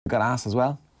got asked as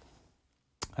well.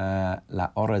 La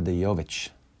hora de Jovic.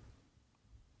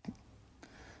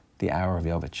 The hour of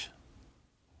Jovic.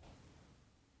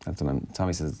 That's what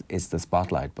Tommy says, it's the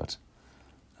spotlight, but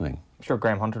I mean... I'm sure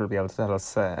Graham Hunter will be able to tell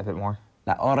us a bit more.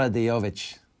 La hora de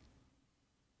Jovic.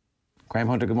 Graham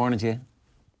Hunter, good morning to you.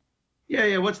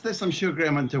 Yeah, what's this? I'm sure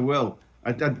Graham Hunter will.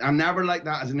 I'm never like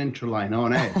that as an intro line,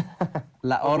 on eh?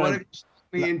 La hora...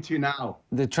 What are you into now?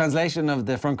 The translation of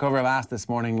the front cover of Ask this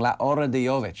morning, La hora de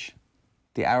Jovic.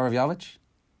 The hour of Jovic?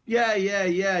 Yeah.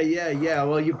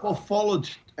 Well, you both followed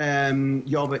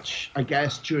Jovic, I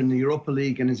guess, during the Europa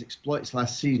League and his exploits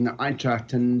last season at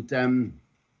Eintracht. And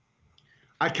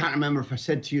I can't remember if I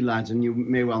said to you lads, and you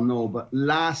may well know, but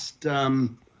last,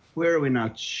 where are we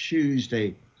now?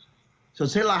 Tuesday. So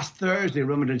say last Thursday,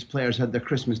 Real Madrid's players had their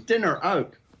Christmas dinner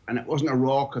out, and it wasn't a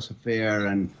raucous affair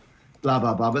and blah,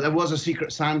 blah, blah, but there was a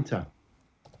Secret Santa.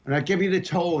 And I give you the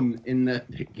tone in that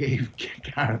they gave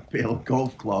Gareth Bale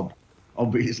Golf Club.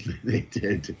 Obviously, they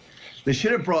did. They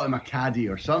should have brought him a caddy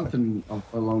or something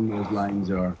along those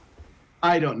lines, or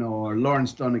I don't know, or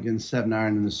Lawrence Donegan's 7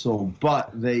 iron in the soul.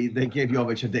 But they gave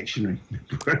Jovic a dictionary,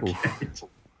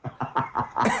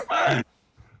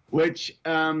 which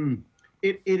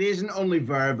it isn't only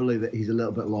verbally that he's a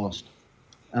little bit lost.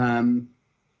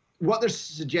 What they're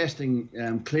suggesting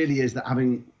clearly is that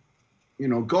having,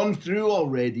 gone through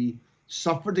already,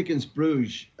 suffered against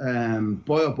Bruges,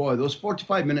 boy oh boy, those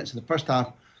 45 minutes of the first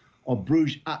half of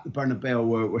Bruges at the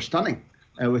Bernabeu were stunning,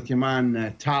 with your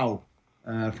man Tau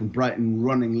from Brighton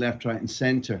running left, right and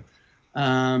centre.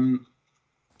 Now,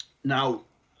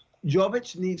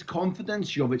 Jovic needs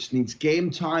confidence, Jovic needs game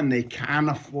time. They can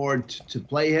afford to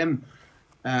play him.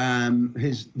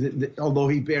 Although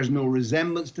he bears no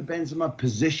resemblance to Benzema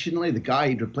positionally, the guy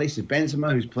he replaces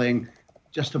Benzema, who's playing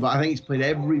just about, I think he's played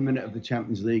every minute of the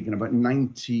Champions League and about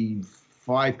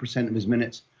 95% of his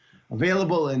minutes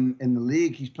available in the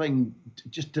league. He's playing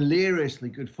just deliriously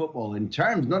good football in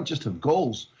terms not just of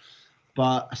goals,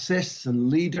 but assists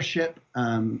and leadership.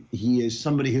 He is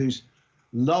somebody who's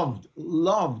loved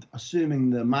assuming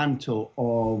the mantle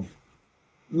of,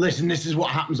 listen, this is what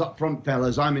happens up front,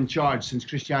 fellas. I'm in charge since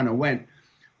Cristiano went.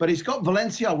 But he's got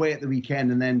Valencia away at the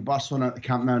weekend and then Barcelona at the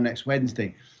Camp Nou next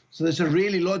Wednesday. So there's a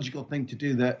really logical thing to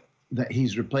do that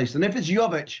he's replaced. And if it's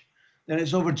Jovic, then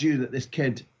it's overdue that this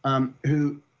kid,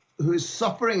 who is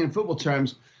suffering in football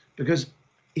terms because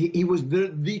he was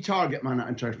the target man at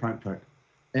Eintracht Frankfurt.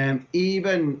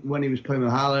 Even when he was playing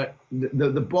with Haller,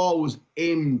 the ball was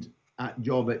aimed at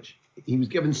Jovic. He was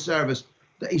given service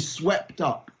that he swept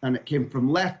up, and it came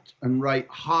from left and right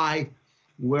high,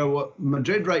 where what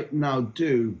Madrid right now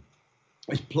do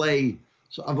is play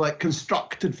sort of like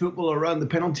constructed football around the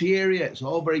penalty area. It's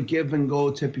all very give and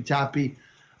go, tippy-tappy,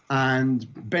 and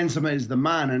Benzema is the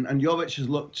man, and Jovic has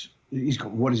looked, he's got,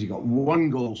 what has he got? 1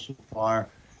 goal so far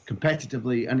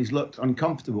competitively, and he's looked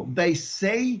uncomfortable. They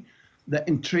say that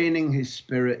in training his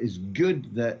spirit is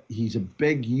good, that he's a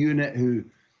big unit who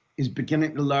is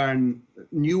beginning to learn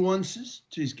nuances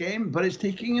to his game, but it's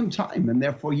taking him time, and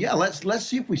therefore, yeah, let's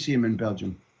see if we see him in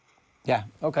Belgium. Yeah,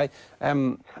 okay.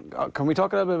 Can we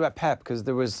talk a little bit about Pep? Because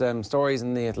there was stories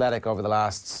in The Athletic over the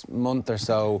last month or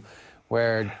so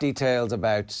where details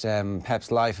about Pep's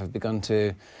life have begun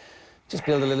to just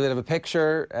build a little bit of a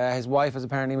picture. His wife has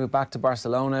apparently moved back to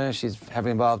Barcelona. She's heavily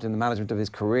involved in the management of his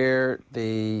career.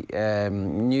 The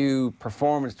new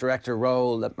performance director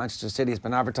role at Manchester City has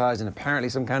been advertised, and apparently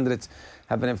some candidates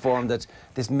have been informed that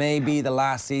this may be the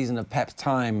last season of Pep's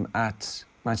time at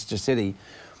Manchester City.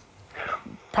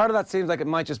 Part of that seems like it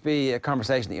might just be a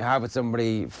conversation that you have with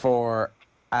somebody for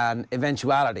an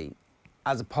eventuality,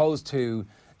 as opposed to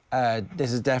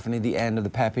this is definitely the end of the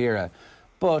Pep era.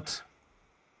 But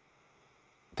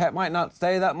Pep might not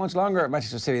stay that much longer at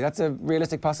Manchester City. That's a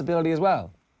realistic possibility as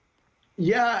well.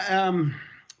 Yeah,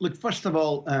 look, first of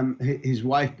all, his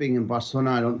wife being in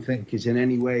Barcelona, I don't think is in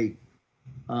any way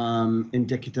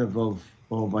indicative of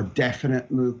a definite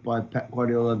move by Pep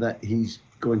Guardiola that he's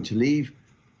going to leave.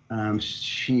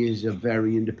 She is a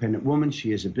very independent woman.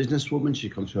 She is a businesswoman. She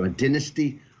comes from a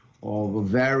dynasty of a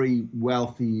very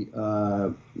wealthy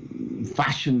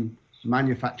fashion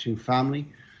manufacturing family.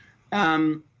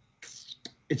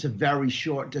 It's a very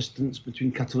short distance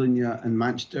between Catalonia and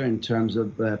Manchester in terms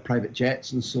of private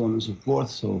jets and so on and so forth.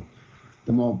 So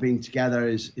them all being together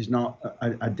is not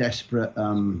a desperate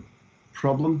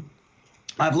problem.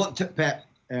 I've looked at Pep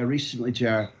recently,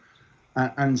 Ger,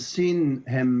 and seen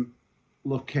him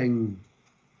looking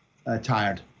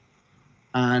tired.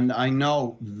 And I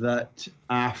know that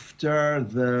after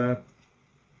the,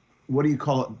 what do you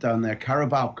call it down there,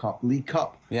 Carabao Cup, League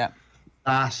Cup? Yeah.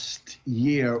 last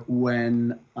year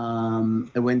when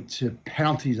it went to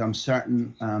penalties, I'm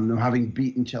certain, them having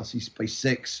beaten Chelsea by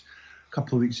 6 a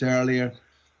couple of weeks earlier.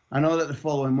 I know that the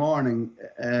following morning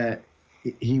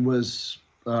he was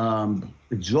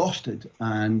exhausted,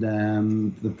 and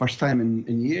the first time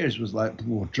in years was like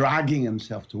dragging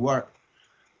himself to work.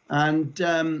 And,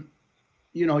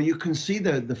 you can see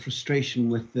the frustration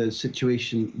with the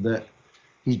situation that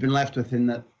he's been left with, in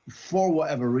that for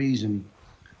whatever reason,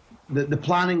 the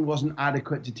planning wasn't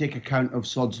adequate to take account of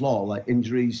sod's law, like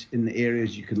injuries in the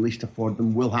areas you can least afford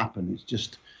them will happen.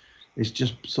 It's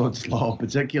just sod's law,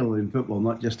 particularly in football,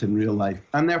 not just in real life.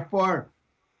 And therefore,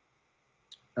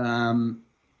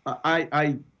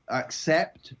 I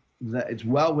accept that it's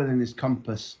well within his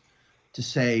compass to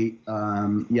say,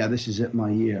 yeah, this is it, my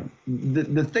year.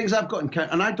 The things I've got in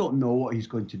count, and I don't know what he's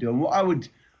going to do, and what I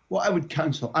would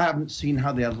counsel, I haven't seen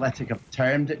how the Athletic have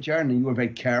termed it, Jaron, and you were very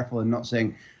careful in not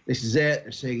saying this is it,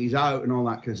 they're saying he's out and all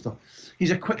that kind of stuff.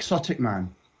 He's a quixotic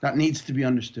man. That needs to be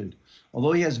understood.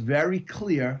 Although he has very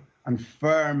clear and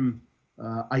firm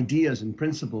ideas and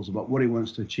principles about what he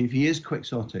wants to achieve, he is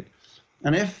quixotic.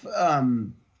 And if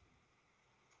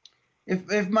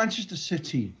Manchester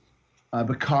City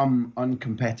become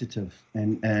uncompetitive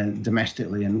and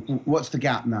domestically, and what's the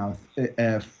gap now?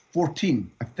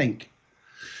 14, I think,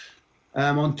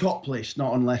 on top place,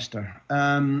 not on Leicester.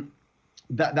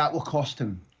 That will cost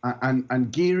him.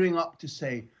 And gearing up to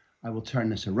say, I will turn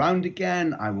this around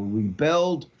again, I will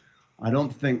rebuild. I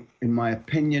don't think, in my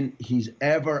opinion, he's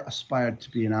ever aspired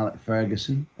to be an Alex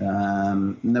Ferguson,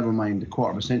 never mind a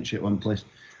quarter of a century at one place.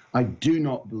 I do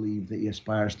not believe that he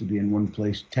aspires to be in one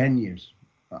place 10 years.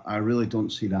 I really don't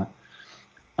see that.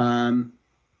 How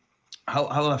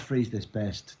will I phrase this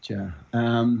best, Chair?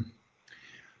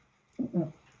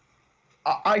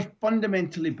 I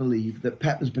fundamentally believe that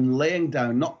Pep has been laying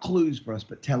down, not clues for us,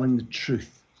 but telling the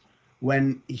truth.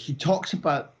 When he talks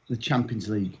about the Champions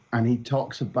League and he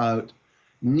talks about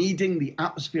needing the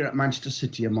atmosphere at Manchester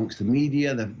City amongst the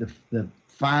media, the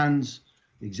fans,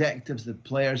 the executives, the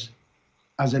players,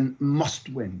 as a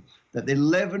must-win, that they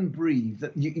live and breathe,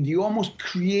 that you almost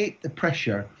create the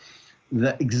pressure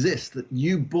that exists, that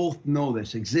you both know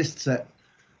this, exists at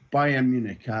Bayern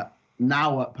Munich,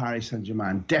 now at Paris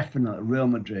Saint-Germain, definitely at Real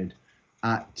Madrid,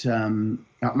 at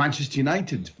Manchester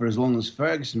United for as long as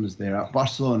Ferguson was there, at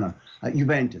Barcelona, at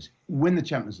Juventus. Win the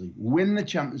Champions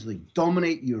League,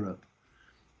 dominate Europe.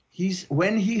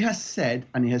 When he has said,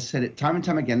 and he has said it time and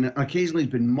time again, and occasionally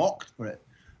he's been mocked for it,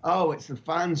 oh, it's the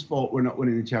fans' fault we're not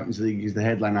winning the Champions League, is the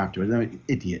headline afterwards. I mean,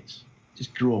 idiots.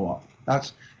 Just grow up.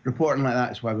 That's reporting like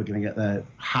that is why we're going to get the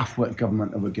half-wit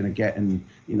government that we're going to get in the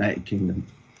United Kingdom.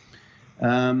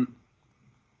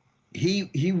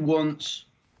 He wants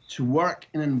to work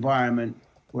in an environment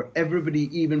where everybody,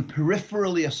 even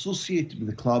peripherally associated with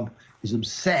the club, is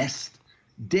obsessed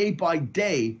day by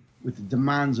day with the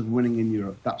demands of winning in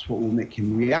Europe. That's what will make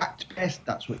him react best.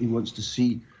 That's what he wants to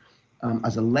see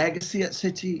as a legacy at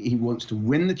City. He wants to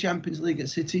win the Champions League at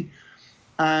City.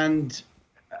 And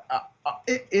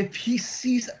if he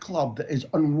sees a club that is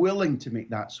unwilling to make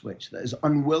that switch, that is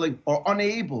unwilling or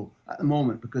unable at the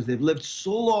moment because they've lived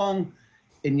so long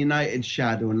in United's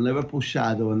shadow and Liverpool's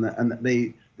shadow, and that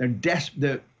they're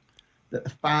desperate, that the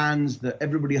fans, that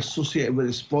everybody associated with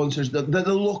the sponsors, the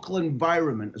local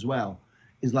environment as well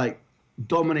is like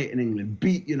dominating England,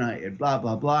 beat United, blah,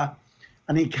 blah, blah,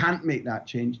 and he can't make that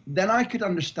change, then I could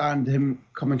understand him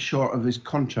coming short of his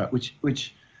contract,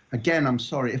 which again, I'm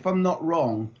sorry, if I'm not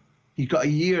wrong, he's got a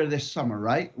year this summer,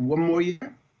 right? One more year?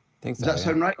 Think so, Does that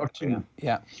sound right? Or 2?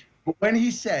 Yeah. But when he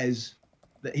says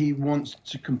that he wants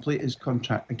to complete his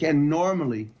contract, again,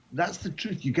 normally, that's the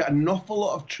truth. You get an awful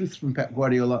lot of truth from Pep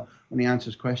Guardiola when he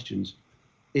answers questions.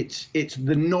 It's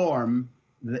the norm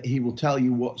that he will tell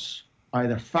you what's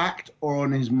either fact or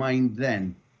on his mind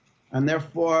then. And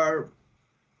therefore,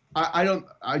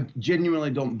 I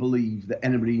genuinely don't believe that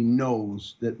anybody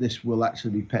knows that this will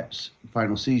actually be Pep's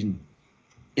final season.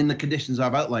 In the conditions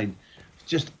I've outlined, it's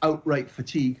just outright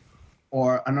fatigue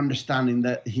or an understanding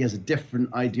that he has a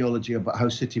different ideology about how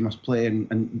City must play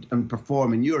and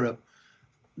perform in Europe,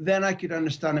 then I could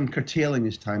understand him curtailing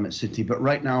his time at City. But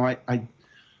right now, I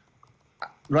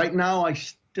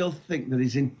still think that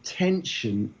his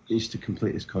intention is to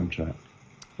complete his contract.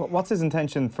 What's his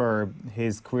intention for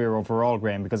his career overall,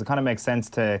 Graham? Because it kind of makes sense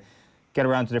to get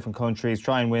around to different countries,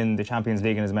 try and win the Champions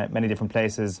League in as many different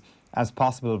places as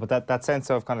possible. But that sense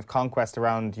of kind of conquest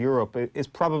around Europe is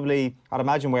probably, I'd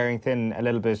imagine, wearing thin a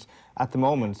little bit at the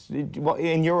moment.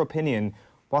 In your opinion,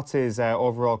 what's his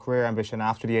overall career ambition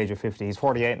after the age of 50? He's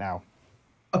 48 now.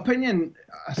 Opinion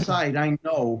aside, I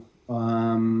know,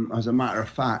 as a matter of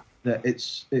fact, that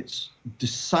it's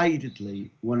decidedly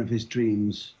one of his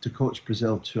dreams to coach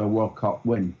Brazil to a World Cup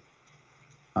win.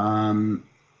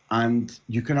 And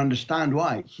you can understand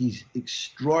why. He's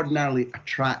extraordinarily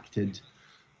attracted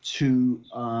to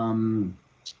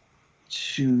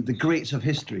the greats of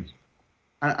history.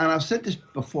 And I've said this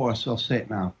before, so I'll say it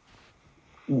now.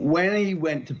 When he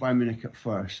went to Bayern Munich at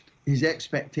first, his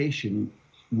expectation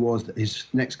was that his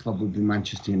next club would be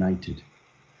Manchester United.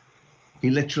 He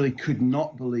literally could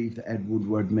not believe that Ed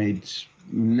Woodward made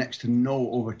next to no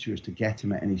overtures to get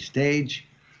him at any stage.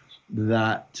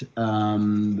 That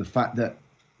the fact that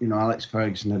Alex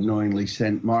Ferguson had knowingly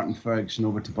sent Martin Ferguson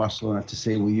over to Barcelona to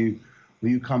say, will you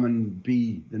come and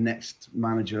be the next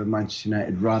manager of Manchester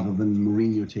United rather than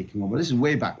Mourinho taking over? This is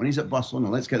way back when he's at Barcelona.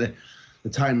 Let's get the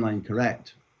timeline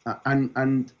correct.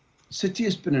 And City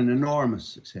has been an enormous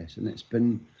success, and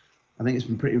I think it's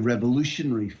been pretty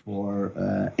revolutionary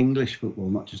for English football,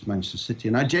 not just Manchester City.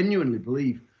 And I genuinely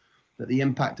believe that the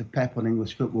impact of Pep on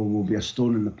English football will be a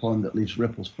stone in the pond that leaves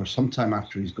ripples for some time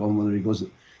after he's gone, whether he goes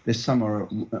this summer,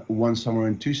 one summer,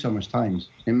 and 2 summers' times,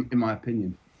 in my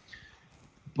opinion.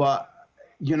 But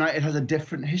United has a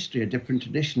different history, a different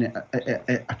tradition.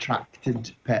 It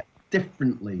attracted Pep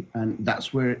differently, and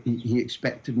that's where he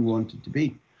expected and wanted to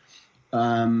be.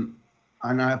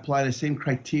 And I apply the same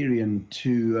criterion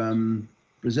to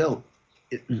Brazil.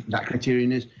 That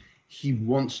criterion is he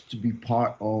wants to be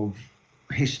part of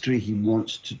history. He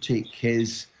wants to take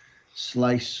his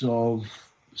slice of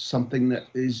something that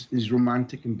is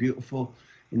romantic and beautiful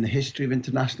in the history of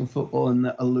international football and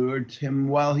that allured him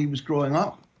while he was growing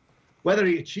up. Whether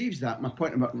he achieves that, my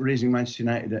point about raising Manchester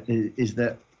United is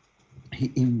that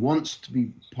he wants to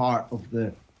be part of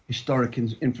the historic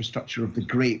infrastructure of the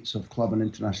greats of club and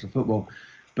international football.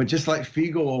 But just like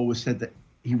Figo always said that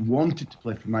he wanted to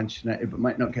play for Manchester United but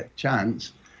might not get the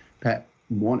chance, Pep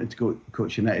wanted to go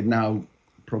coach United, now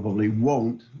probably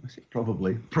won't. I say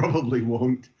probably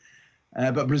won't.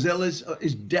 But Brazil is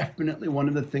definitely one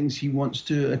of the things he wants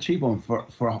to achieve on for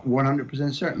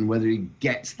 100% certain. Whether he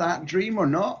gets that dream or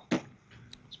not,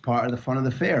 it's part of the fun of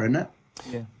the fair, isn't it?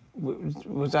 Yeah.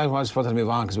 I just wanted to move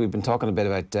on because we've been talking a bit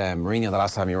about Mourinho the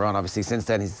last time you were on. Obviously, since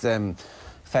then he's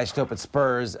fetched up at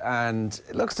Spurs and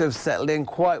it looks to have settled in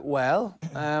quite well.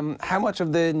 How much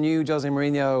of the new Jose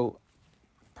Mourinho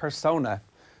persona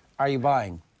are you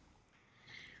buying?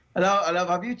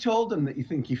 Have you told him that you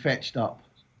think he fetched up?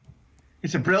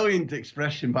 It's a brilliant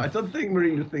expression, but I don't think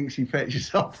Mourinho thinks he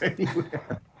fetches up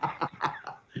anywhere.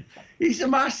 He's a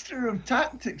master of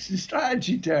tactics and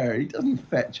strategy, Terry. He doesn't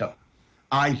fetch up.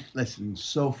 Listen,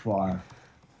 so far,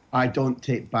 I don't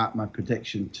take back my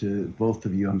prediction to both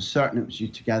of you. I'm certain it was you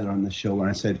together on the show when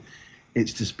I said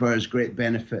it's to Spurs' great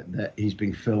benefit that he's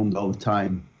being filmed all the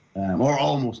time, or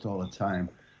almost all the time.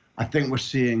 I think we're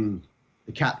seeing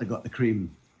the cat that got the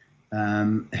cream.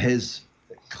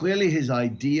 Clearly his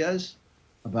ideas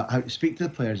about how to speak to the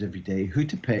players every day, who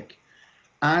to pick,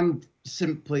 and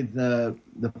simply the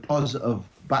positive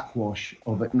backwash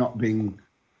of it not being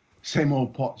same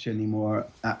old Poch anymore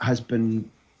has been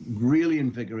really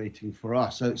invigorating for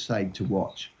us outside to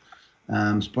watch.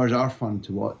 Spurs are fun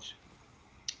to watch.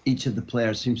 Each of the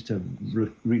players seems to have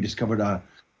rediscovered a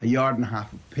yard and a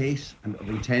half of pace and of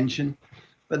intention.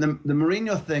 But the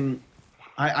Mourinho thing,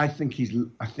 I think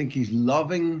he's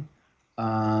loving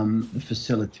the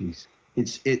facilities.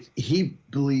 He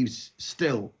believes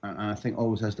still, and I think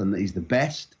always has done, that he's the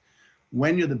best.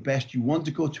 When you're the best, you want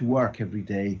to go to work every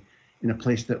day in a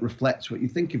place that reflects what you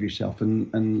think of yourself,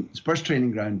 and Spurs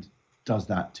training ground does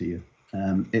that to you.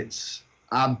 It's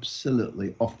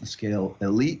absolutely off the scale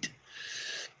elite.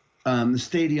 The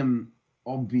stadium,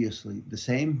 obviously the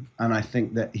same, and I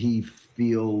think that he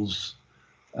feels,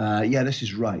 this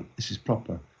is right, this is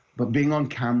proper. But being on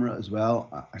camera as well,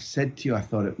 I said to you, I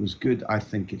thought it was good. I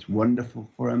think it's wonderful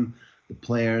for him. The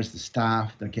players, the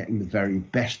staff, they're getting the very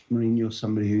best Mourinho,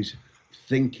 somebody who's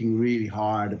thinking really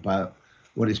hard about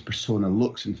what his persona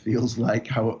looks and feels like,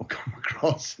 how it will come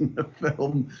across in the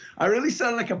film. I really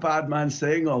sound like a bad man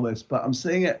saying all this, but I'm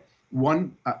saying it,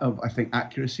 one, of, I think,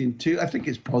 accuracy, and two, I think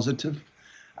it's positive.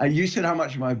 You said, how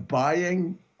much am I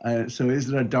buying? So is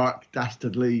there a dark,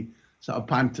 dastardly, sort of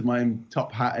pantomime,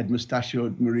 top-hatted,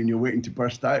 mustachioed Mourinho waiting to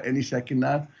burst out any second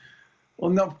now?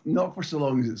 Well, not for so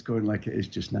long as it's going like it is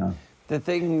just now. The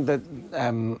thing that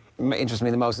interests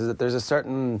me the most is that there's a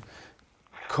certain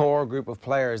core group of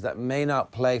players that may not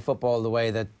play football the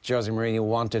way that Jose Mourinho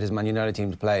wanted his Man United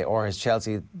team to play, or his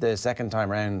Chelsea, the second time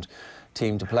round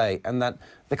team, to play. And that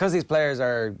because these players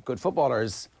are good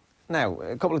footballers, now,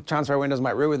 a couple of transfer windows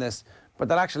might ruin this, but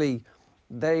that actually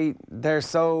they're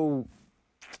so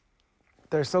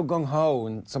they're so gung-ho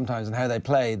and sometimes in how they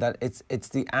play that it's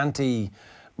the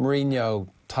anti-Mourinho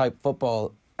type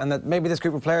football, and that maybe this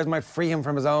group of players might free him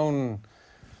from his own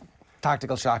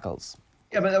tactical shackles.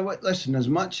 Yeah, but listen, as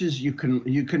much as you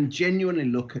can genuinely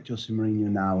look at Jose Mourinho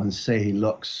now and say he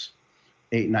looks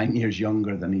 8-9 years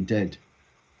younger than he did.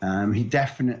 He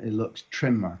definitely looks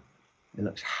trimmer. He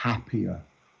looks happier.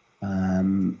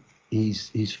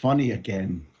 He's funny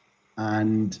again.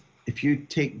 And if you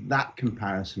take that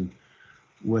comparison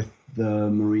with the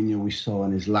Mourinho we saw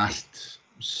in his last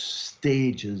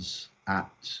stages at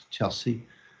Chelsea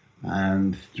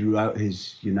and throughout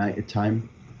his United time,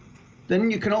 then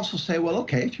you can also say, well,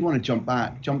 okay, if you want to jump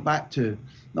back to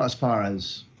not as far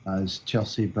as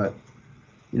Chelsea, but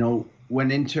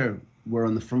when Inter were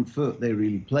on the front foot, they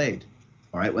really played.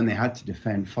 All right, when they had to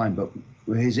defend, fine. But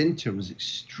his Inter was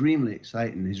extremely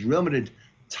exciting. His Real Madrid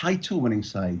title-winning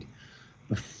side,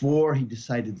 before he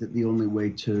decided that the only way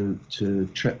to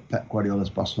trip Pep Guardiola's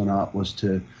Barcelona up was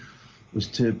to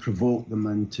provoke them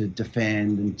and to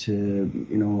defend and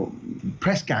to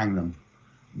press gang them.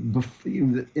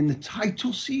 In the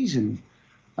title season,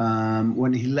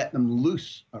 when he let them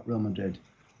loose at Real Madrid,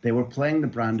 they were playing the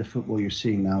brand of football you're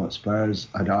seeing now at Spurs.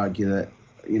 I'd argue that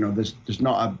there's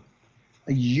not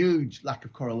a huge lack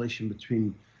of correlation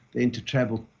between the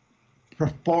Inter-treble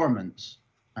performance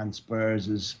and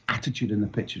Spurs' attitude in the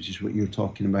pitch, which is what you're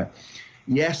talking about.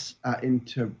 Yes, at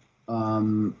Inter,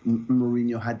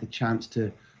 Mourinho had the chance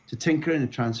to tinker in the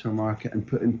transfer market and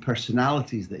put in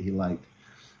personalities that he liked.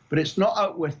 But it's not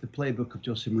out with the playbook of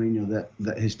Jose Mourinho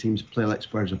that his teams play like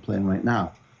Spurs are playing right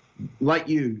now. Like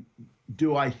you,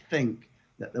 do I think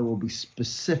that there will be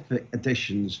specific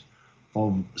additions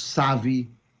of savvy,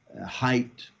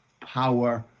 height,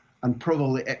 power, and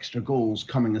probably extra goals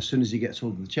coming as soon as he gets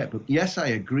hold of the checkbook? Yes, I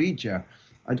agree, Ger.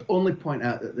 I'd only point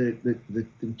out that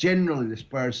generally the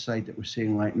Spurs side that we're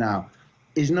seeing right now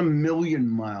isn't a million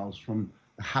miles from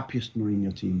the happiest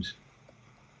Mourinho teams.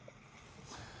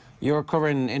 You're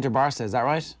covering Inter-Barca, is that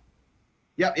right?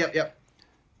 Yep.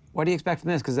 What do you expect from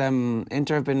this? Because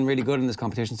Inter have been really good in this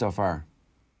competition so far.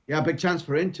 Yeah, big chance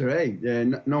for Inter, eh?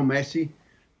 No Messi.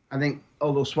 I think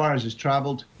although Suarez has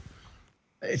travelled,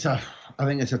 I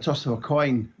think it's a toss of a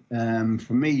coin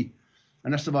for me.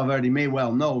 And Ernesto Valverde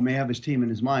may have his team in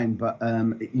his mind, but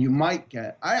you might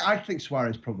get, I think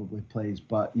Suarez probably plays,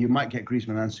 but you might get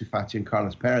Griezmann, Ansu Fati and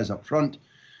Carlos Perez up front.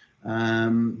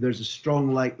 There's a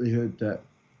strong likelihood that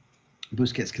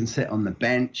Busquets can sit on the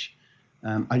bench.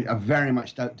 I very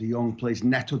much doubt De Jong plays.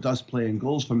 Neto does play in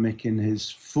goals for making his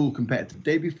full competitive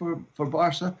debut for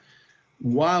Barca.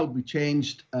 Wildly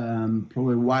changed,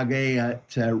 probably Wage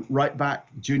at right back,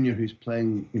 Junior, who's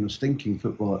playing stinking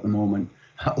football at the moment,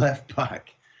 at left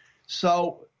back.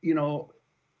 So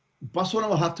Barcelona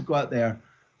will have to go out there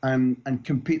and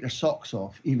compete their socks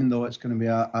off, even though it's going to be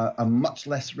a much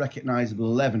less recognisable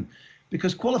 11,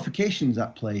 because qualifications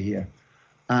at play here.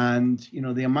 And,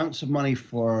 the amounts of money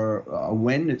for a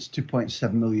win, it's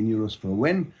 2.7 million euros for a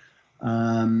win.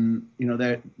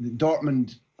 The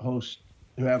Dortmund host,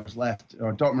 whoever's left,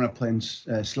 or Dortmund are playing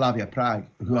Slavia Prague,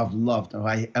 who I've loved.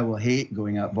 I will hate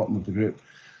going out bottom of the group,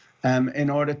 in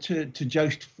order to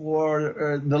joust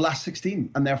for the last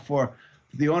 16. And therefore,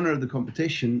 for the honour of the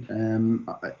competition,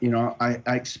 I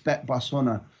expect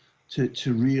Barcelona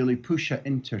to really push at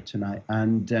Inter tonight.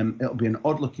 And it'll be an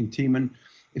odd-looking team. And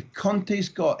if Conte's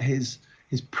got his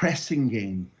pressing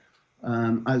game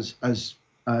as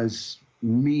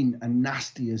mean and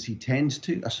nasty as he tends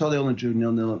to, I saw they only drew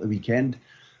 0-0 at the weekend,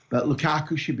 but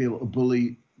Lukaku should be able to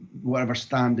bully whatever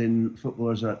stand-in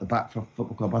footballers are at the back for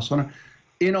Football Club Barcelona.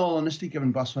 In all honesty,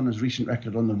 given Barcelona's recent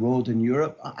record on the road in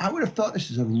Europe, I would have thought this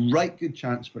is a right good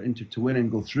chance for Inter to win and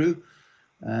go through.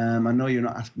 I know you're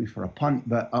not asking me for a punt,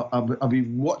 but I'll be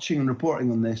watching and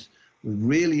reporting on this with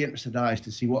really interested eyes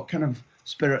to see what kind of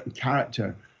spirit and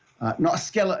character, not a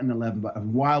skeleton 11, but a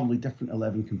wildly different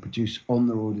 11 can produce on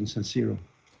the road in San Siro.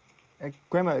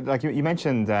 Graham, like you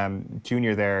mentioned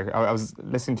Junior there. I was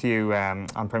listening to you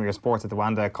on Premier Sports at the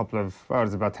Wanda a couple of, it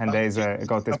was about 10 days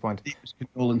ago at this point.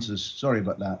 Condolences, sorry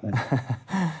about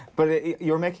that. But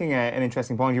you're making an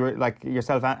interesting point. You were, like,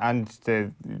 yourself and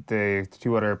the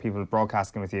two other people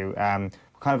broadcasting with you, kind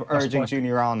of urging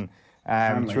Junior on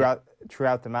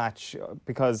throughout the match,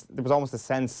 because there was almost a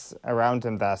sense around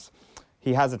him that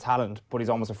he has a talent, but he's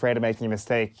almost afraid of making a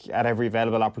mistake at every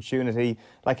available opportunity.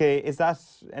 Like, is that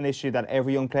an issue that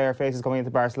every young player faces coming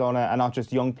into Barcelona, and not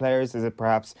just young players? Is it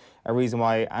perhaps a reason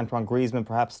why Antoine Griezmann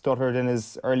perhaps stuttered in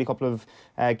his early couple of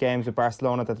games with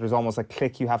Barcelona, that there's almost a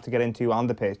click you have to get into on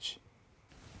the pitch?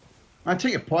 I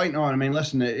take your point on. I mean,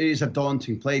 listen, it is a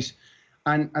daunting place.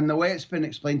 And the way it's been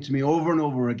explained to me over and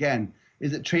over again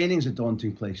is that training's a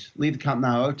daunting place. Leave the Camp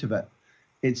Nou out of it.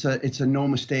 It's a no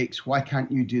mistakes. Why can't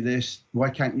you do this? Why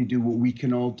can't you do what we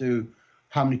can all do?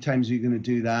 How many times are you going to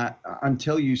do that?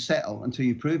 Until you settle, until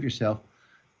you prove yourself,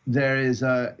 there is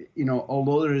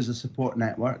although there is a support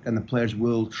network and the players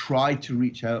will try to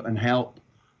reach out and help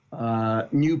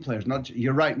new players.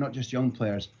 You're right, not just young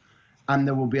players. And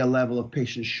there will be a level of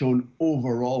patience shown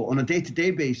overall on a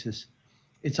day-to-day basis.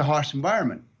 It's a harsh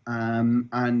environment.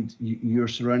 And you're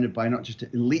surrounded by not just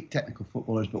elite technical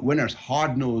footballers, but winners,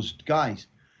 hard-nosed guys.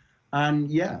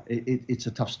 And yeah, it's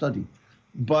a tough study.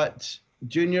 But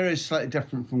Junior is slightly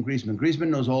different from Griezmann. Griezmann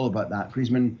knows all about that.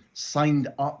 Griezmann signed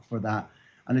up for that.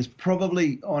 And is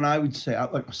probably, I would say, I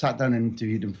sat down and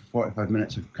interviewed him for 45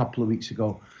 minutes a couple of weeks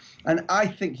ago. And I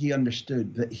think he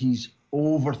understood that he's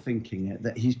overthinking it,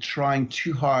 that he's trying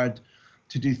too hard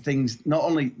to do things not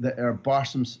only that are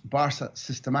Barca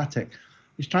systematic,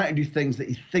 he's trying to do things that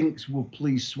he thinks will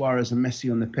please Suarez and Messi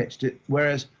on the pitch.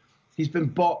 Whereas he's been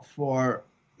bought for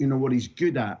what he's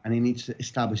good at, and he needs to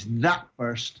establish that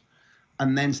first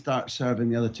and then start serving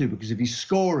the other two. Because if he's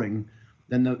scoring,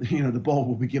 then the ball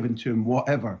will be given to him,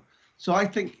 whatever. So I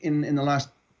think in the last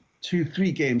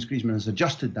 2-3 games, Griezmann has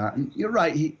adjusted that. And you're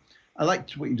right, I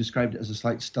liked what you described it as a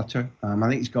slight stutter. I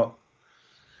think he's got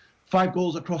 5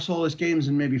 goals across all his games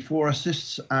and maybe 4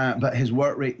 assists, but his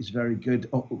work rate is very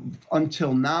good.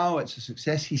 Until now, it's a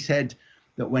success. He said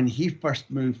that when he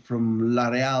first moved from La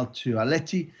Real to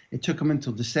Atleti, it took him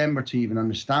until December to even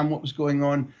understand what was going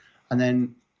on. And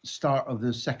then start of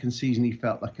the second season, he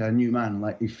felt like a new man,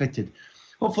 like he fitted.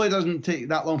 Hopefully it doesn't take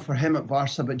that long for him at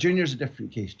Barca, but Junior's a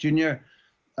different case. Junior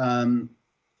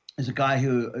is a guy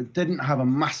who didn't have a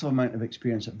massive amount of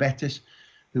experience at Betis,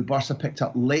 who Barca picked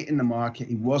up late in the market.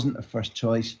 He wasn't a first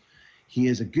choice. He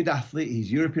is a good athlete.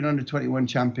 He's European under-21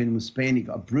 champion with Spain. He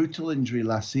got a brutal injury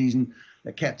last season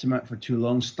that kept him out for too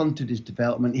long, stunted his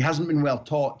development. He hasn't been well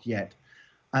taught yet.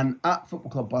 And at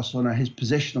Football Club Barcelona, his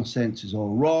positional sense is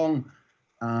all wrong.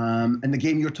 In the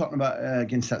game you're talking about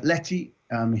against Atleti,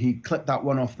 he clipped that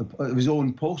one off his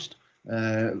own post,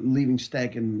 leaving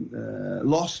Stegen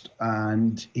lost,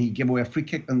 and he gave away a free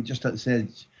kick and just outside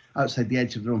the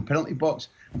edge of their own penalty box.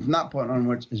 And from that point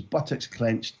onwards, his buttocks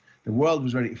clenched. The world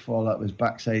was ready to fall out of his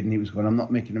backside, and he was going, I'm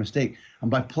not making a mistake.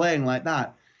 And by playing like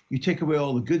that, you take away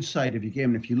all the good side of your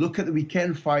game. And if you look at the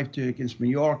weekend, 5-2 against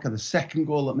Mallorca, the second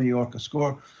goal that Mallorca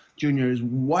score, Junior is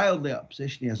wildly out of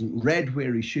position. He hasn't read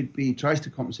where he should be. He tries to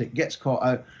compensate, gets caught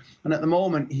out. And at the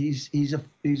moment, he's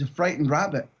a frightened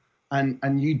rabbit.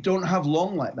 And you don't have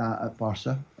long like that at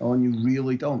Barca. And you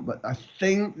really don't. But I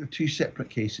think they're 2 separate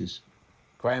cases.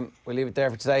 Graham, we'll leave it there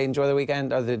for today. Enjoy the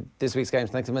weekend, or this week's games.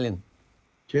 Thanks a million.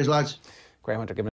 Cheers, lads. Graham Hunter giving